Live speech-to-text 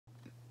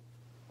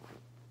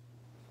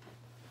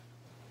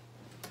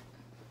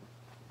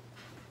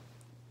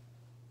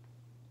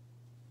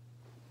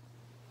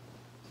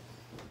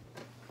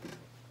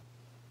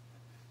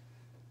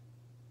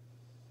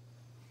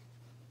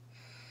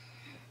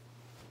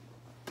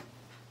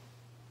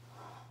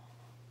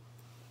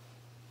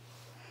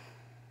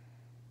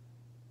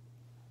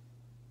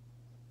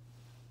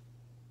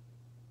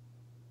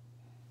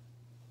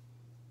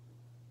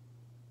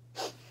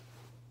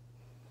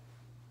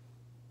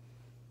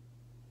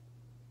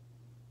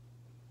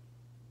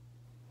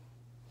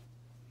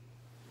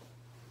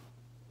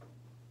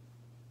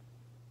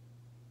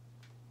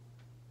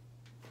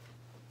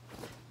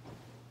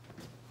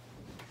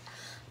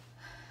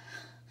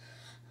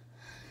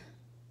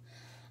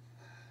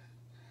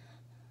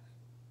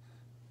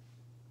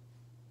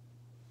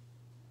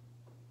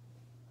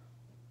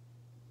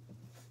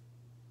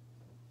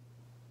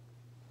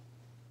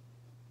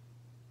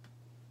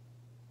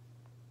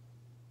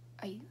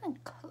Are you a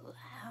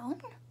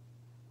clown?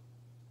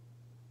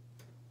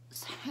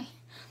 Sorry,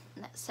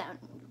 that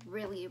sounded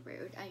really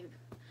rude.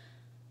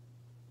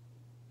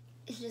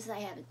 It's just I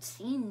haven't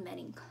seen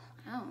many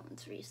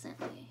clowns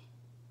recently.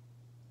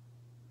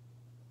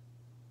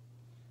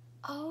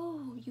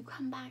 Oh, you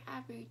come back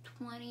after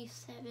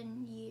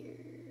 27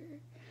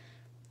 years.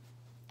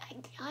 I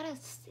gotta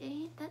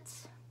say,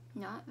 that's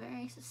not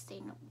very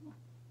sustainable.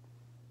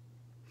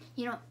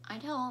 You know, I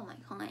tell all my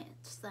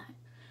clients that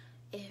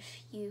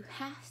if you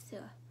have to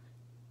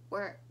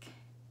work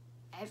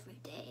every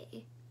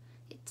day,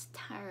 it's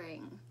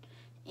tiring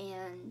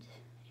and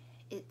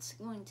it's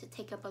going to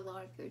take up a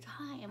lot of your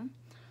time,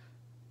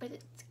 but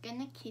it's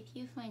gonna keep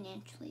you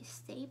financially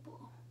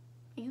stable.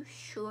 Are you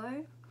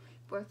sure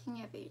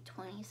working every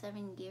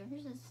 27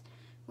 years is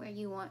where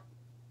you want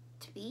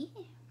to be?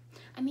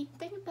 I mean,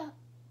 think about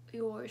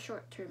your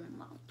short-term and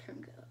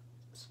long-term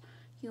goals.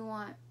 You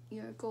want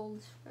your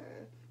goals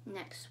for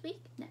next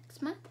week,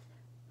 next month,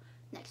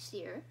 next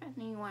year, and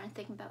then you want to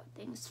think about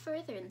things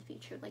further in the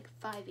future, like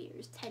 5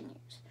 years, 10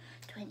 years,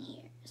 20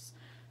 years.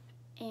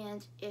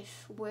 And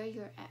if where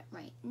you're at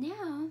right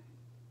now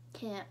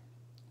can't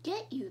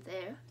get you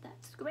there,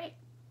 that's great.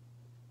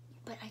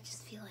 But I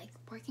just feel like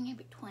working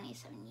every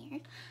 27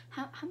 years,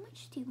 how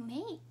much do you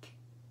make?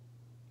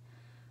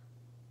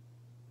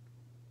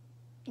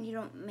 You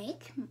don't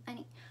make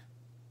money.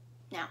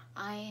 Now,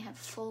 I have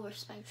full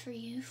respect for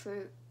you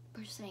for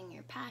pursuing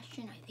your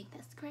passion. I think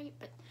that's great,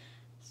 but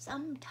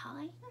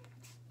sometimes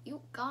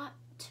you got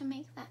to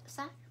make that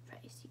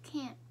sacrifice. You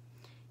can't,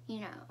 you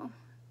know,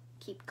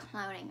 keep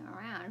clowning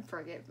around,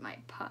 forgive my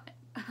pun.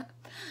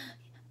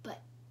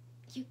 But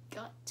you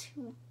got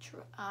to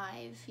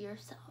drive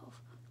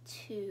yourself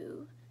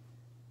to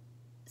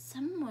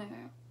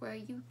somewhere where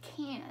you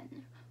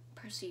can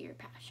pursue your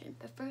passion.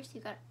 But first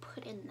you got to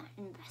put in that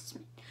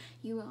investment.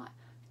 You got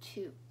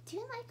to, do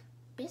you like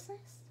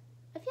business?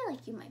 I feel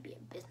like you might be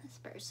a business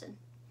person.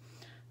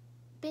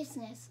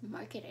 Business,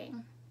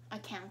 marketing,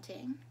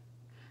 accounting,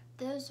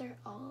 those are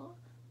all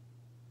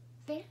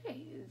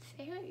very,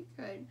 very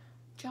good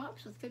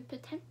jobs with good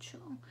potential.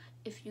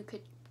 If you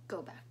could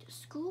go back to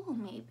school,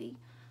 maybe.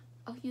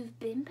 Oh, you've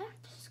been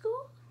back to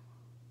school?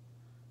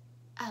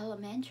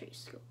 Elementary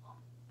school.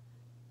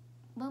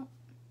 Well,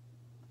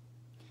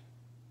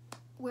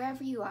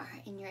 wherever you are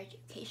in your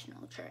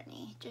educational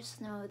journey,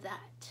 just know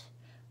that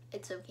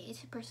it's okay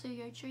to pursue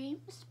your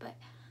dreams, but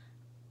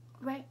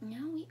right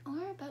now we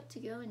are about to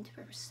go into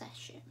a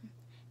recession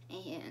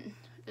and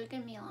there's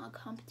going to be a lot of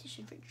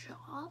competition for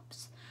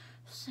jobs.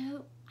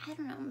 So, I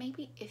don't know,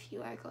 maybe if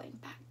you are going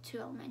back to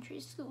elementary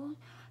school,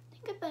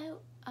 think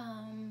about,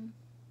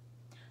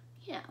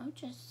 you know,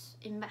 just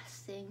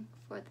investing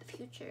for the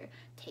future.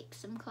 Take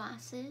some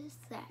classes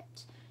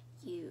that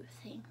you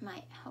think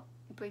might help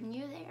bring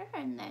you there,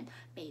 and then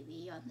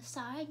maybe on the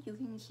side you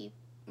can keep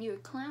your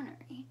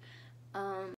clownery.